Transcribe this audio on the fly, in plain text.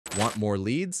Want more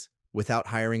leads without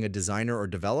hiring a designer or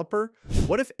developer?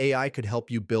 What if AI could help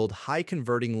you build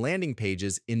high-converting landing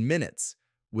pages in minutes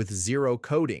with zero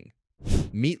coding?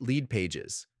 Meet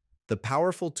Leadpages, the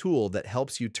powerful tool that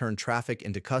helps you turn traffic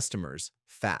into customers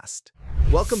fast.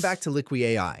 Welcome back to Liqui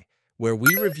AI, where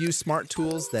we review smart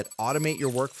tools that automate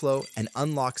your workflow and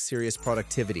unlock serious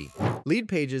productivity.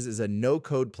 Leadpages is a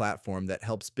no-code platform that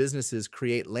helps businesses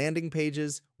create landing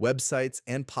pages, websites,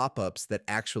 and pop-ups that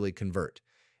actually convert.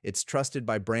 It's trusted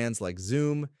by brands like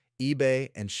Zoom, eBay,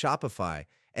 and Shopify,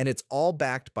 and it's all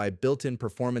backed by built-in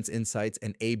performance insights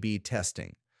and A/B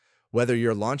testing. Whether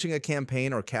you're launching a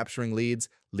campaign or capturing leads,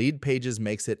 Leadpages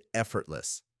makes it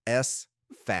effortless.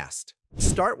 Fast.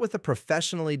 Start with a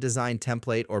professionally designed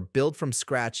template or build from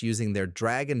scratch using their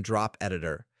drag-and-drop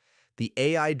editor. The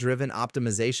AI-driven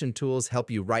optimization tools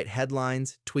help you write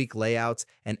headlines, tweak layouts,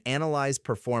 and analyze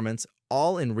performance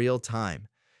all in real time.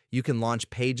 You can launch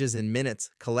pages in minutes,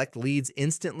 collect leads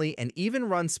instantly, and even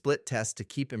run split tests to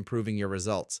keep improving your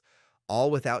results, all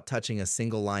without touching a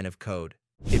single line of code.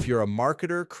 If you're a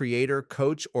marketer, creator,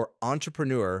 coach, or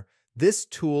entrepreneur, this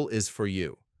tool is for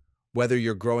you. Whether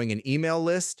you're growing an email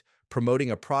list, promoting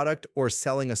a product, or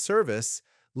selling a service,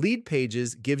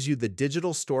 Leadpages gives you the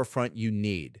digital storefront you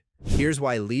need. Here's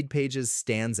why Leadpages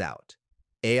stands out.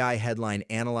 AI Headline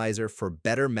Analyzer for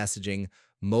better messaging,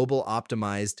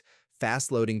 mobile-optimized,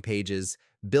 fast-loading pages,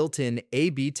 built-in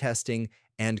A/B testing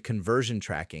and conversion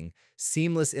tracking,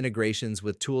 seamless integrations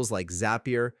with tools like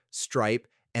Zapier, Stripe,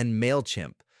 and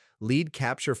MailChimp, lead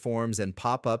capture forms and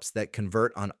pop-ups that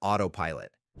convert on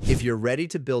autopilot. If you're ready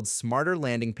to build smarter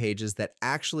landing pages that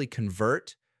actually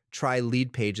convert, try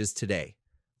Leadpages today.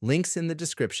 Links in the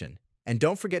description. And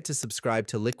don't forget to subscribe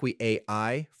to Liqui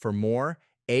AI for more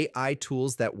AI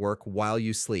tools that work while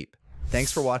you sleep.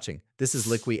 Thanks for watching. This is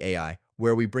Liqui AI,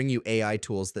 where we bring you AI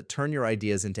tools that turn your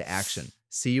ideas into action.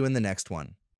 See you in the next one.